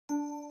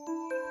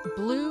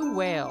Blue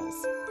whales.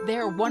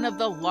 They're one of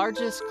the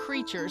largest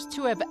creatures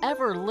to have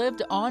ever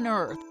lived on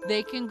Earth.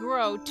 They can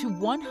grow to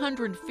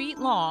 100 feet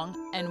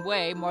long and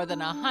weigh more than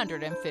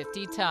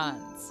 150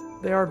 tons.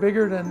 They are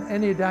bigger than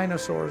any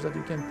dinosaurs that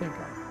you can think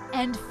of.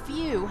 And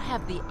few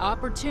have the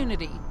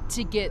opportunity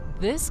to get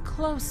this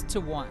close to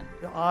one.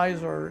 The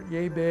eyes are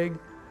yay big,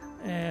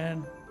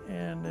 and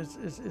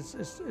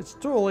it's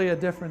totally a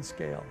different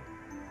scale.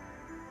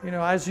 You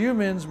know, as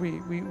humans,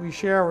 we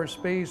share our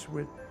space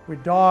with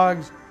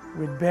dogs,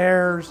 with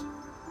bears,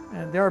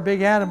 and they're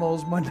big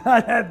animals, but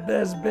not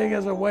as big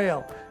as a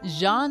whale.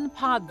 Jean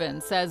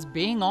Podvin says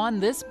being on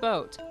this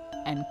boat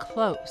and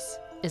close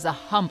is a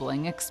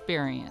humbling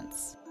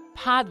experience.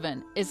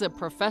 Podvin is a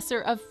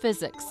professor of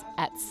physics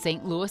at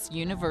St. Louis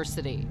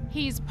University.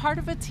 He's part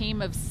of a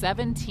team of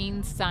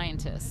 17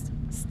 scientists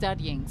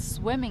studying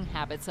swimming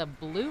habits of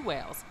blue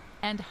whales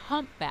and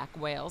humpback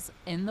whales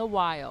in the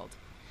wild.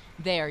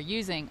 They are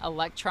using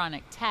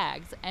electronic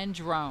tags and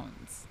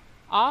drones.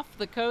 Off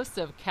the coast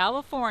of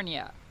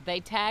California, they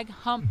tag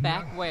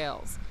humpback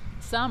whales.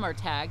 Some are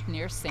tagged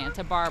near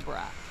Santa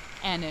Barbara.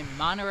 And in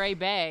Monterey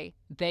Bay,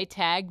 they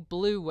tag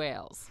blue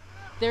whales.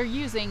 They're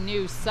using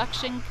new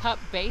suction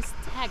cup-based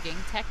tagging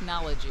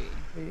technology.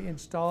 They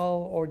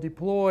install or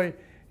deploy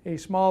a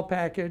small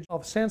package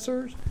of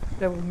sensors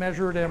that will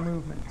measure their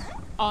movements.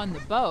 On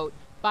the boat,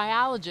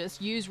 biologists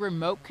use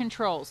remote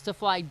controls to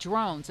fly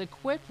drones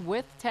equipped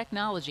with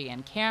technology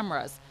and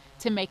cameras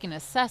to make an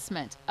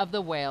assessment of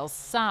the whale's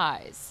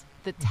size.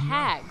 The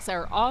tags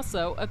are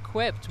also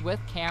equipped with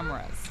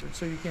cameras.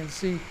 So you can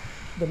see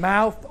the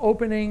mouth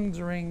opening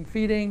during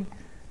feeding,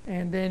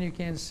 and then you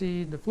can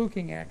see the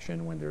fluking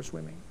action when they're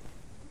swimming.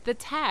 The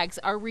tags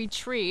are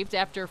retrieved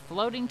after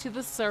floating to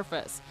the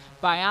surface.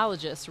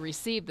 Biologists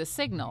receive the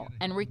signal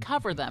and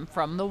recover them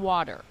from the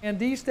water. And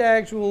these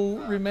tags will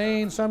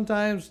remain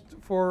sometimes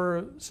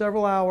for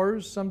several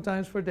hours,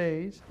 sometimes for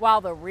days.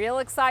 While the real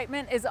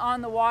excitement is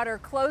on the water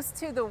close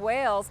to the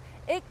whales,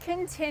 it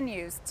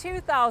continues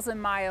 2,000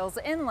 miles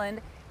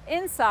inland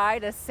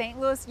inside a St.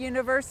 Louis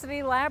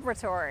University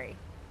laboratory.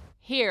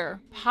 Here,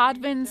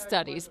 Podvin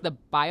studies the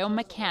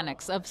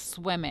biomechanics of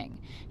swimming.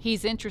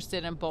 He's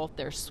interested in both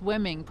their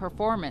swimming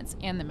performance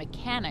and the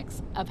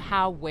mechanics of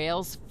how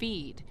whales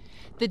feed.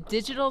 The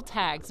digital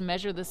tags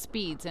measure the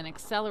speeds and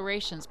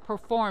accelerations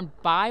performed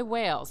by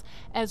whales,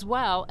 as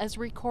well as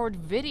record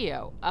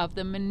video of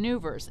the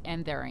maneuvers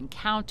and their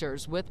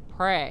encounters with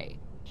prey.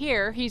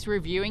 Here, he's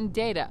reviewing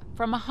data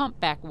from a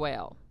humpback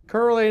whale.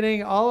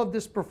 Correlating all of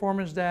this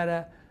performance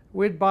data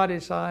with body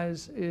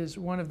size is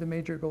one of the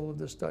major goals of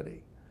the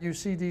study. You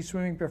see the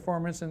swimming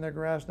performance in the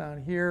graphs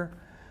down here.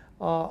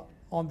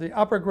 On the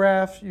upper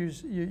graphs,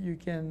 you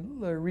can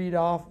read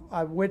off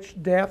at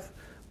which depth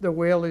the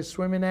whale is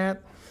swimming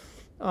at.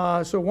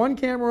 So one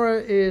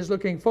camera is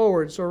looking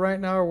forward. So right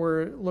now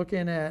we're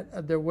looking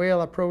at the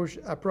whale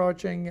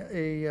approaching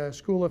a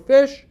school of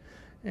fish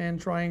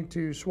and trying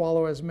to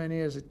swallow as many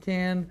as it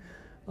can.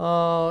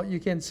 You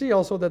can see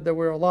also that there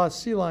were a lot of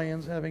sea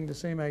lions having the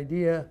same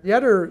idea. The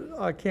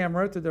other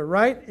camera to the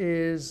right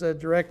is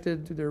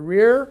directed to the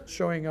rear,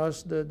 showing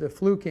us the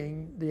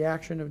fluking, the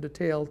action of the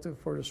tail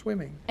for the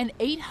swimming. An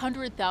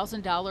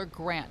 $800,000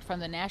 grant from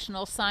the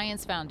National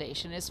Science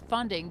Foundation is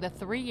funding the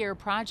 3-year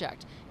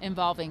project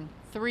involving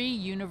 3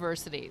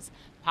 universities.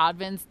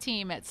 Podvin's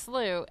team at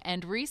SLU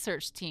and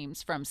research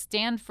teams from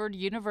Stanford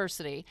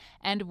University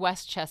and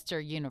Westchester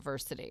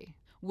University.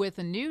 With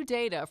new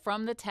data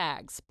from the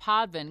tags,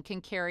 Podvin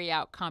can carry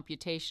out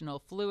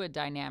computational fluid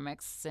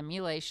dynamics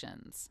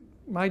simulations.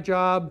 My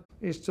job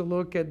is to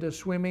look at the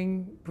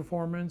swimming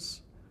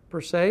performance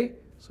per se.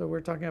 So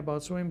we're talking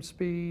about swim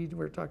speed,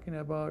 we're talking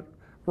about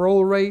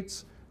roll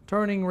rates,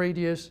 turning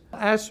radius,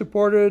 as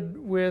supported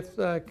with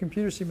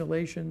computer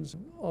simulations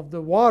of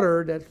the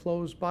water that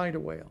flows by the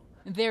whale.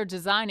 They're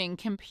designing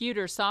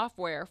computer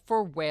software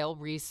for whale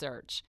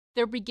research.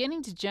 They're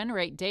beginning to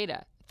generate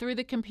data through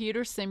the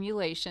computer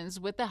simulations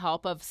with the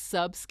help of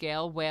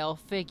subscale whale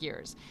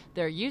figures.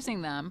 They're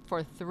using them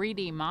for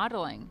 3D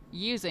modeling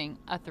using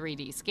a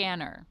 3D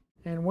scanner.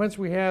 And once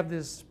we have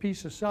this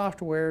piece of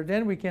software,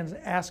 then we can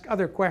ask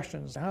other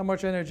questions. How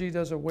much energy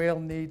does a whale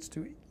need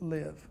to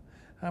live?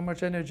 How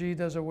much energy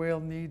does a whale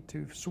need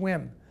to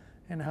swim?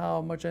 And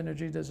how much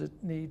energy does it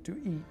need to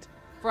eat?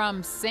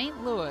 From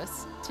St.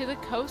 Louis to the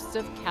coast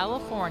of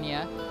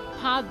California,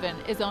 Podvin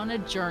is on a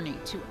journey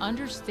to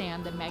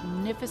understand the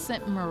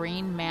magnificent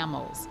marine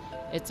mammals.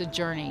 It's a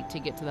journey to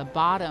get to the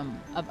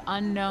bottom of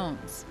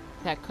unknowns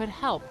that could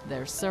help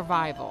their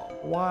survival.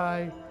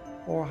 Why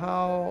or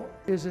how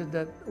is it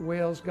that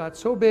whales got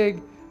so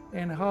big,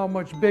 and how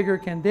much bigger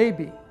can they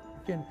be? You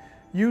can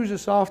use a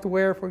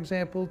software, for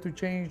example, to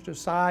change the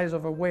size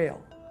of a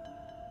whale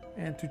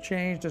and to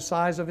change the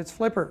size of its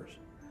flippers,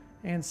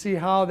 and see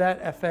how that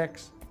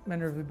affects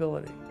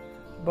maneuverability.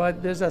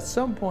 But there's at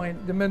some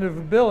point the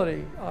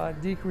maneuverability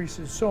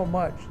decreases so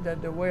much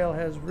that the whale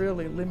has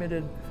really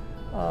limited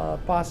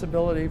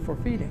possibility for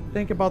feeding.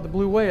 Think about the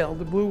blue whale.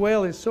 The blue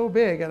whale is so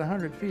big at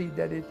 100 feet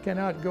that it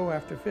cannot go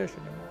after fish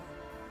anymore.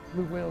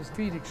 Blue whales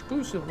feed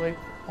exclusively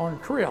on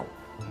krill.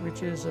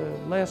 which is a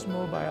less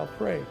mobile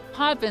prey.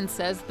 Podvin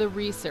says the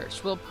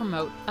research will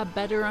promote a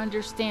better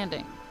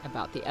understanding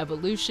about the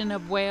evolution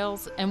of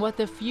whales and what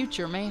the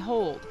future may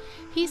hold.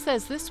 He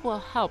says this will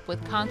help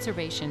with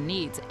conservation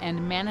needs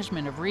and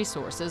management of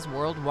resources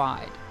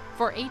worldwide.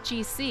 For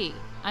HEC,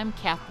 I'm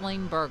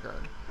Kathleen Berger.